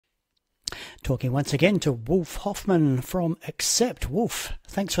talking once again to Wolf Hoffmann from Accept. Wolf,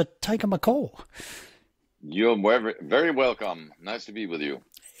 thanks for taking my call. You're very, very welcome. Nice to be with you.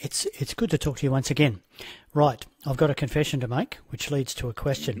 It's good to talk to you once again. Right, I've got a confession to make, which leads to a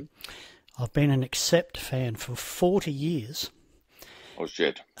question. I've been an Accept fan for 40 years. Oh,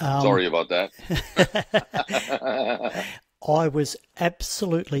 shit. Sorry about that. I was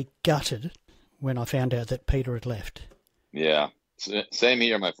absolutely gutted when I found out that Peter had left. Yeah, same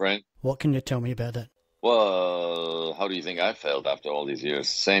here, my friend. What can you tell me about that? Well, how do you think I felt after all these years?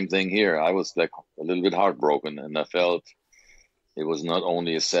 Same thing here. I was like a little bit heartbroken, and I felt it was not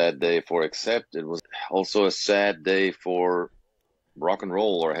only a sad day for Accept, it was also a sad day for rock and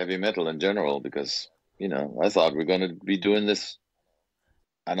roll or heavy metal in general, because, you know, I thought we're going to be doing this,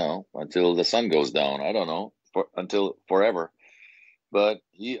 I don't know, until the sun goes down. I don't know, until forever. But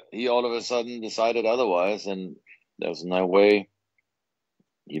he all of a sudden decided otherwise, and there was no way.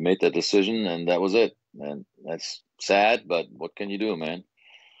 He made that decision, and that was it. And that's sad, but what can you do, man?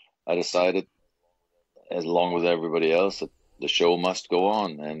 I decided, as along with everybody else, that the show must go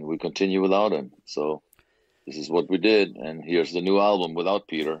on, and we continue without him. So this is what we did, and here's the new album without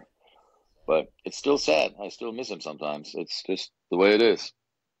Peter. But it's still sad. I still miss him sometimes. It's just the way it is.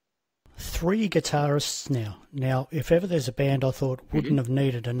 3 guitarists now. Now, if ever there's a band I thought wouldn't have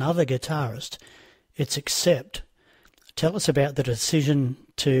needed another guitarist, it's Accept. Tell us about the decision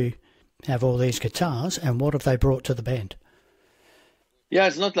to have all these guitars, and what have they brought to the band? Yeah,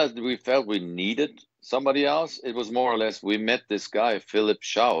 it's not that we felt we needed somebody else. It was more or less we met this guy, Philip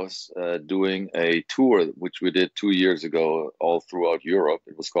Schaus, doing a tour, which we did 2 years ago all throughout Europe.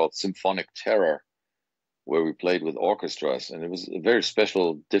 It was called Symphonic Terror, where we played with orchestras. And it was a very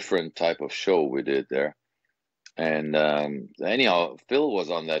special, different type of show we did there. And anyhow, Phil was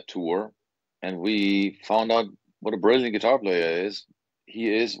on that tour, and we found out what a brilliant guitar player he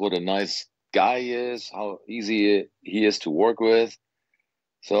is, what a nice guy he is, how easy he is to work with.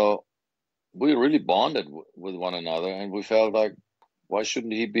 So we really bonded with one another, and we felt like, why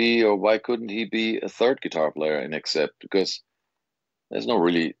shouldn't he be, or why couldn't he be a third guitar player in Accept? Because there's no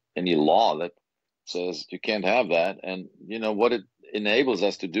really any law that says you can't have that. And, you know, what it enables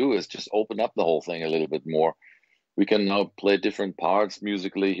us to do is just open up the whole thing a little bit more. We can now play different parts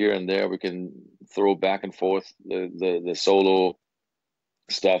musically here and there. We can throw back and forth the solo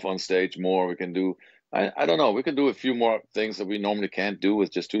stuff on stage more. We can do, I don't know, we can do a few more things that we normally can't do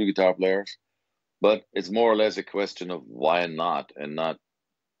with just 2 guitar players. But it's more or less a question of why not, and not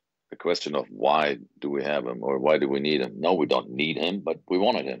a question of why do we have him or why do we need him. No, we don't need him, but we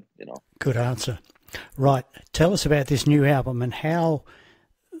wanted him, you know. Good answer. Right. Tell us about this new album and how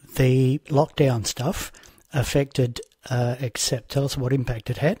the lockdown stuff affected Accept. Tell us what impact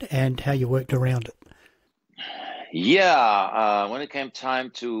it had and how you worked around it. Yeah, when it came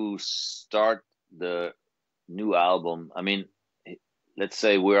time to start the new album, I mean, let's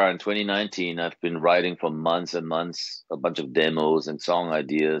say we're in 2019. I've been writing for months and months, a bunch of demos and song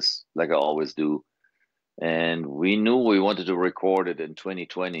ideas, like I always do. And we knew we wanted to record it in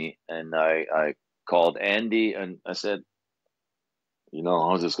 2020. And I called Andy and I said, you know,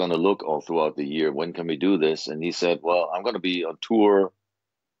 how's this going to look all throughout the year? When can we do this? And he said, well, I'm going to be on tour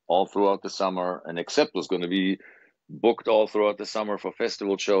all throughout the summer, and Accept was going to be booked all throughout the summer for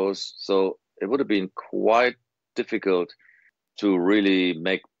festival shows. So it would have been quite difficult to really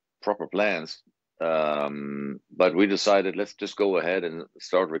make proper plans. But we decided, let's just go ahead and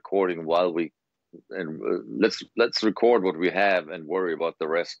start recording while let's record what we have and worry about the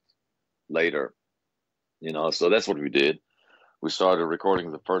rest later. You know, so that's what we did. We started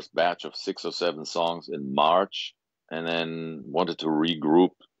recording the first batch of 6 or 7 songs in March, and then wanted to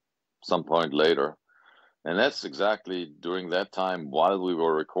regroup some point later. And that's exactly during that time, while we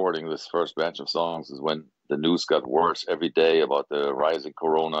were recording this first batch of songs, is when the news got worse every day about the rising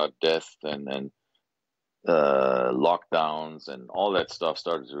corona death and lockdowns, and all that stuff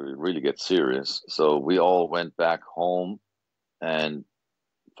started to really get serious. So we all went back home and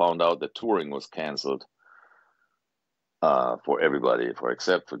found out that touring was canceled. For everybody,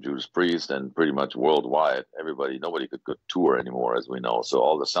 except for Judas Priest, and pretty much worldwide, nobody could go tour anymore, as we know. So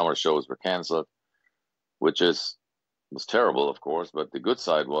all the summer shows were canceled, which was terrible, of course. But the good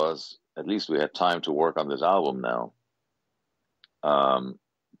side was, at least we had time to work on this album now.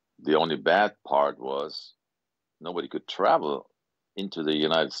 The only bad part was nobody could travel into the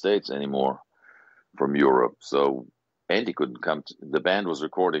United States anymore from Europe. So Andy couldn't come. The band was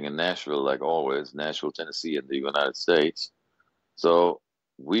recording in Nashville, like always, Nashville, Tennessee, in the United States. So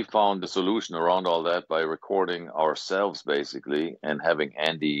we found the solution around all that by recording ourselves, basically, and having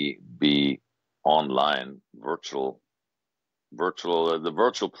Andy be online, virtual, the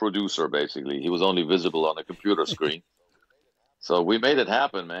virtual producer, basically. He was only visible on a computer screen. So we made it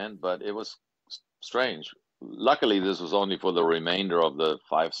happen, man, but it was strange. Luckily, this was only for the remainder of the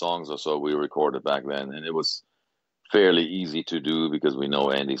 5 songs or so we recorded back then, and it was fairly easy to do because we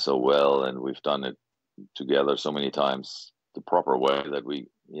know Andy so well, and we've done it together so many times the proper way that we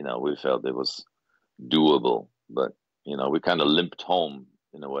felt it was doable. But, we kind of limped home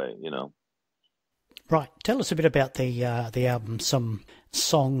in a way. Right. Tell us a bit about the album. Some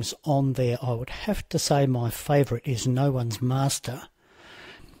songs on there. I would have to say my favourite is No One's Master.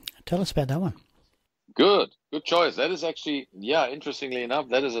 Tell us about that one. Good choice. That is actually, interestingly enough,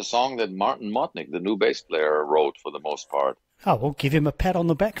 that is a song that Martin Motnick, the new bass player, wrote for the most part. Oh, well, give him a pat on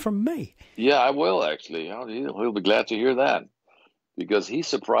the back from me. Yeah, I will actually. He'll be glad to hear that, because he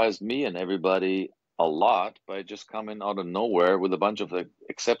surprised me and everybody a lot by just coming out of nowhere with a bunch of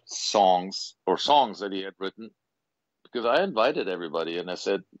Accept songs or songs that he had written. Because I invited everybody and I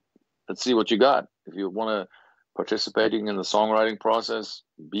said, let's see what you got. If you want to participating in the songwriting process,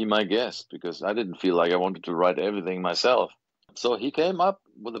 be my guest, because I didn't feel like I wanted to write everything myself. So he came up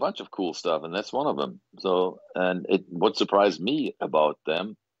with a bunch of cool stuff, and that's one of them. So, what surprised me about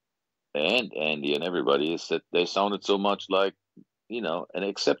them and Andy and everybody is that they sounded so much like, an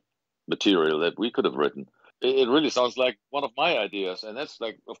Accept material that we could have written. It really sounds like one of my ideas, and that's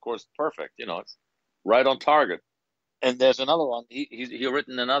like, of course, perfect. It's right on target. And there's another one. He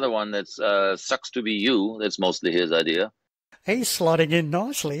written another one that's Sucks to Be You. That's mostly his idea. He's slotting in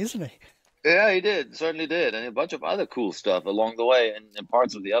nicely, isn't he? Yeah, he did. Certainly did. And a bunch of other cool stuff along the way, and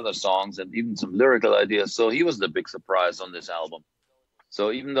parts of the other songs, and even some lyrical ideas. So he was the big surprise on this album.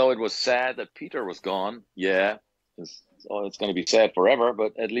 So even though it was sad that Peter was gone, it's going to be sad forever,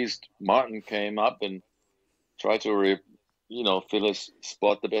 but at least Martin came up and tried to, fill his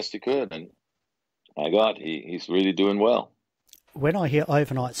spot the best he could. And he's really doing well. When I hear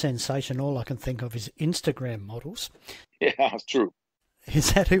overnight sensation, all I can think of is Instagram models. Yeah, it's true.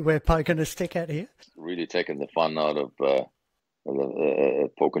 Is that who we're poking a stick at here? Really taking the fun out of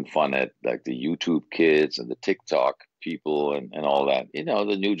poking fun at like the YouTube kids and the TikTok people and all that.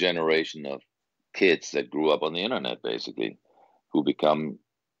 The new generation of kids that grew up on the internet, basically, who become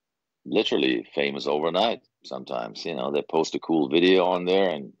literally famous overnight. Sometimes, they post a cool video on there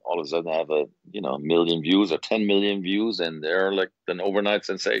and all of a sudden have a million views or 10 million views, and they're like an overnight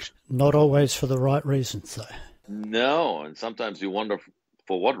sensation. Not always for the right reasons, though. No, and sometimes you wonder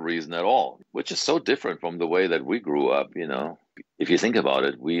for what reason at all, which is so different from the way that we grew up. If you think about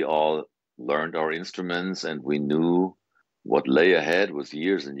it, we all learned our instruments and we knew what lay ahead was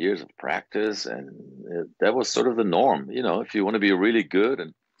years and years of practice, and that was sort of the norm. If you want to be really good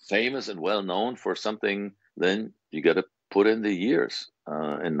and famous and well known for something, then you got to put in the years.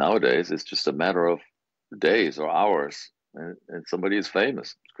 And nowadays, it's just a matter of days or hours, and somebody is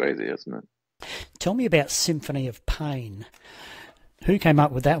famous. It's crazy, isn't it? Tell me about Symphony of Pain. Who came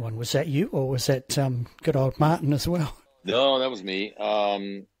up with that one? Was that you, or was that good old Martin as well? No, that was me.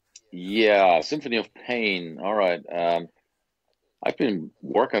 Symphony of Pain. All right. I've been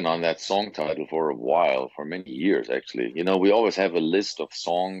working on that song title for a while, for many years, actually. We always have a list of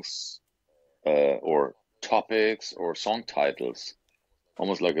songs or topics or song titles,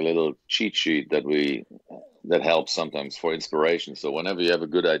 almost like a little cheat sheet that helps sometimes for inspiration. So whenever you have a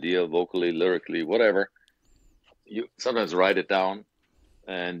good idea, vocally, lyrically, whatever, you sometimes write it down.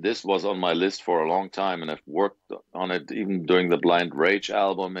 And this was on my list for a long time, and I've worked on it even during the Blind Rage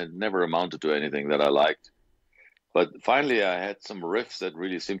album. It never amounted to anything that I liked. But finally, I had some riffs that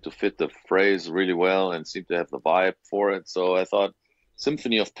really seemed to fit the phrase really well and seemed to have the vibe for it. So I thought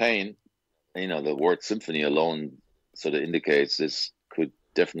Symphony of Pain, the word symphony alone sort of indicates this could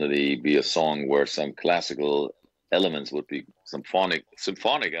definitely be a song where some classical elements would be, symphonic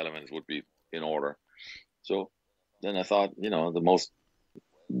elements would be in order. So then I thought, the most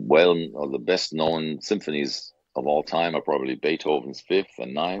or the best known symphonies of all time are probably Beethoven's Fifth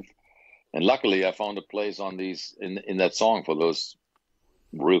and Ninth. And luckily, I found a place on these in that song for those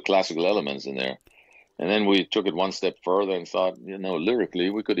real classical elements in there. And then we took it one step further and thought, lyrically,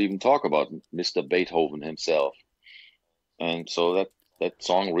 we could even talk about Mr. Beethoven himself. And so that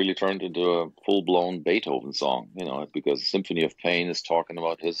song really turned into a full-blown Beethoven song, because Symphony of Pain is talking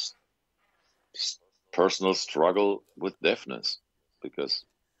about his personal struggle with deafness. Because,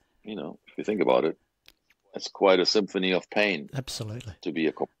 if you think about it, it's quite a symphony of pain. Absolutely. To be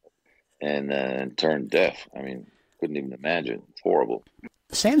and turn deaf. I mean, couldn't even imagine. It's horrible.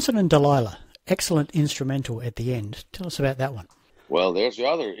 Samson and Delilah, excellent instrumental at the end. Tell us about that one. Well, there's your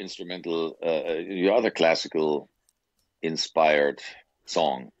other instrumental, your other classical inspired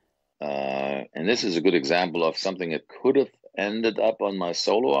song. And this is a good example of something that could have ended up on my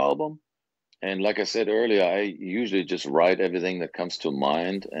solo album. And like I said earlier, I usually just write everything that comes to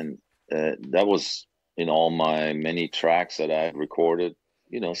mind, and that was in all my many tracks that I recorded.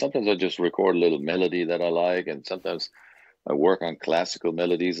 Sometimes I just record a little melody that I like, and sometimes I work on classical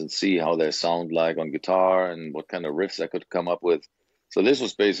melodies and see how they sound like on guitar and what kind of riffs I could come up with. So this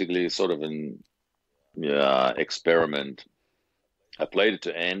was basically sort of an experiment. I played it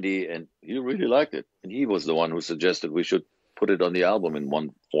to Andy, and he really liked it. And he was the one who suggested we should put it on the album in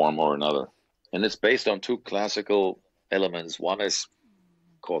one form or another. And it's based on two classical elements. One is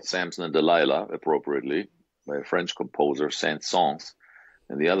called Samson and Delilah, appropriately, by a French composer, Saint-Saëns.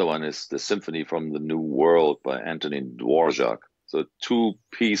 And the other one is the Symphony from the New World by Antonin Dvorak. So two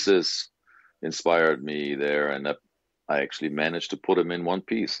pieces inspired me there, and I actually managed to put them in one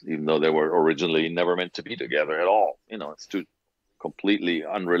piece, even though they were originally never meant to be together at all. It's two completely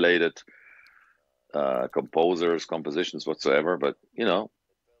unrelated compositions whatsoever. But,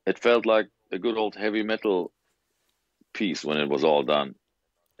 it felt like a good old heavy metal piece when it was all done.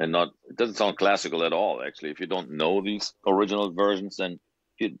 And it doesn't sound classical at all, actually. If you don't know these original versions, then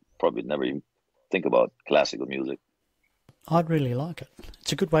you'd probably never even think about classical music. I'd really like it.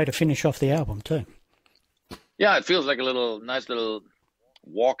 It's a good way to finish off the album too. Yeah, it feels like a nice little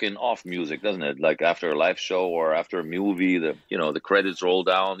walking off music, doesn't it? Like after a live show or after a movie, the credits roll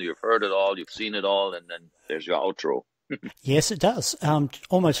down, you've heard it all, you've seen it all, and then there's your outro. Yes, it does.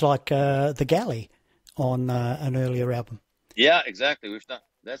 Almost like The Galley on an earlier album. Yeah, exactly.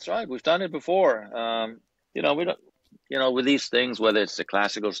 That's right. We've done it before. We don't, with these things, whether it's the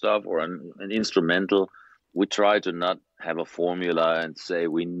classical stuff or an instrumental, we try to not have a formula and say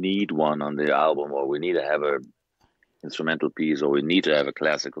we need one on the album, or we need to have a instrumental piece, or we need to have a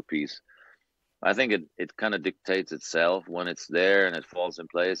classical piece. I think it kind of dictates itself when it's there and it falls in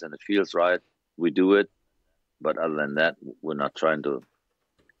place and it feels right. We do it. But other than that, we're not trying to,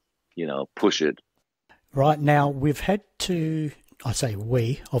 push it. Right now, we've had to, I say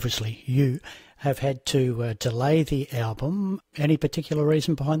we, obviously you, have had to delay the album. Any particular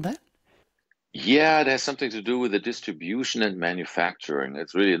reason behind that? Yeah, it has something to do with the distribution and manufacturing.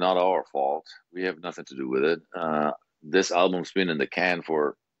 It's really not our fault. We have nothing to do with it. This album's been in the can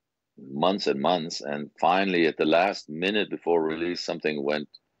for months and months, and finally at the last minute before release, something went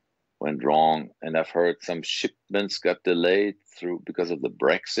wrong, and I've heard some shipments got delayed because of the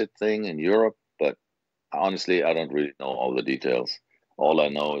Brexit thing in Europe, but honestly, I don't really know all the details. All I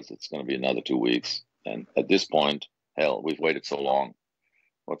know is it's going to be another 2 weeks, and at this point, hell, we've waited so long.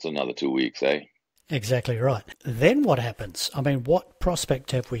 What's another 2 weeks, eh? Exactly right. Then what happens? I mean, what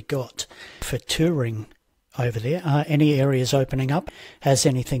prospect have we got for touring over there? Are any areas opening up? Has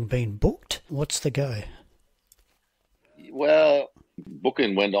anything been booked? What's the go? Well,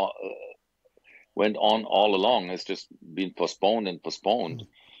 booking went on all along. It's just been postponed and postponed.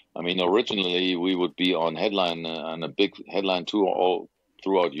 I mean, originally we would be on a big headline tour all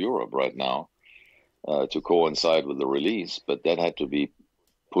throughout Europe right now to coincide with the release, but that had to be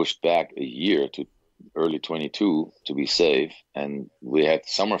pushed back a year to early 22 to be safe. And we had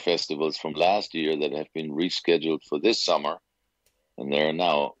summer festivals from last year that have been rescheduled for this summer, and they're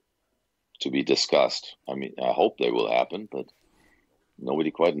now to be discussed. I mean, I hope they will happen, but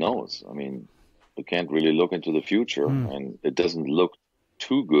nobody quite knows. I mean, we can't really look into the future, and it doesn't look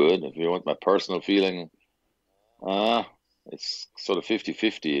too good. If you want my personal feeling, it's sort of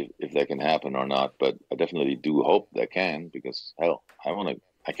 50-50 if that can happen or not, but I definitely do hope they can, because hell,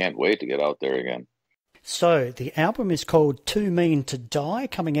 I can't wait to get out there again. So the album is called Too Mean to Die,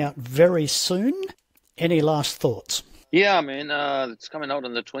 coming out very soon. Any last thoughts? Yeah, I mean, it's coming out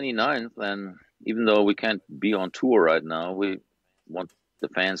on the 29th, and even though we can't be on tour right now, we want the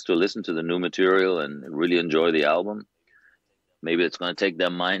fans to listen to the new material and really enjoy the album. Maybe it's going to take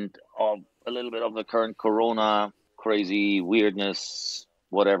their mind off a little bit of the current Corona crazy weirdness,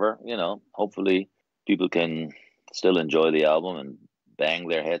 whatever, hopefully people can still enjoy the album and bang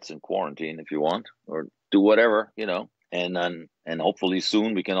their heads in quarantine if you want, or do whatever, and hopefully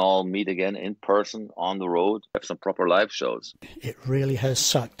soon we can all meet again in person on the road, have some proper live shows. It really has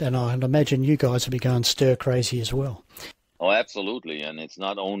sucked, and I'd imagine you guys will be going stir crazy as well. Oh, absolutely. And it's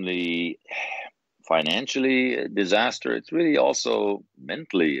not only financially a disaster, it's really also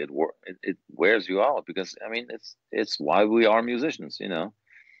mentally it wears you out, because I mean it's why we are musicians.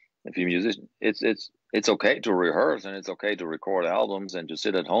 If you're a musician, it's okay to rehearse and it's okay to record albums and to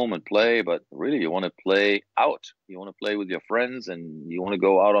sit at home and play, but really you want to play out. You want to play with your friends, and you want to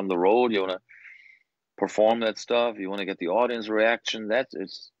go out on the road. You want to perform that stuff. You want to get the audience reaction.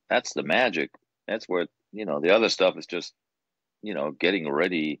 That's the magic. That's where the other stuff is just getting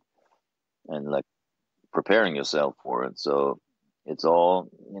ready and like preparing yourself for it. So it's all,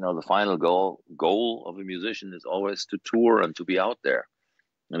 the final goal of a musician is always to tour and to be out there.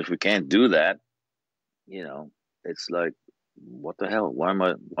 And if we can't do that, it's like, what the hell? Why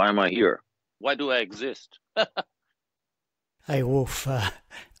am I here? Why do I exist? Hey, Wolf,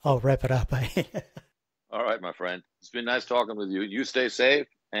 I'll wrap it up, eh? All right, my friend. It's been nice talking with you. You stay safe,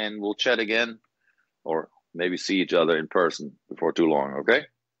 and we'll chat again, or maybe see each other in person before too long, okay?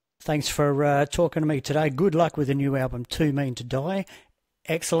 Thanks for talking to me today. Good luck with the new album, Too Mean to Die.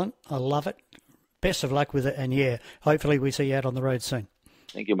 Excellent. I love it. Best of luck with it. And, yeah, hopefully we see you out on the road soon.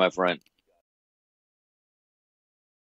 Thank you, my friend.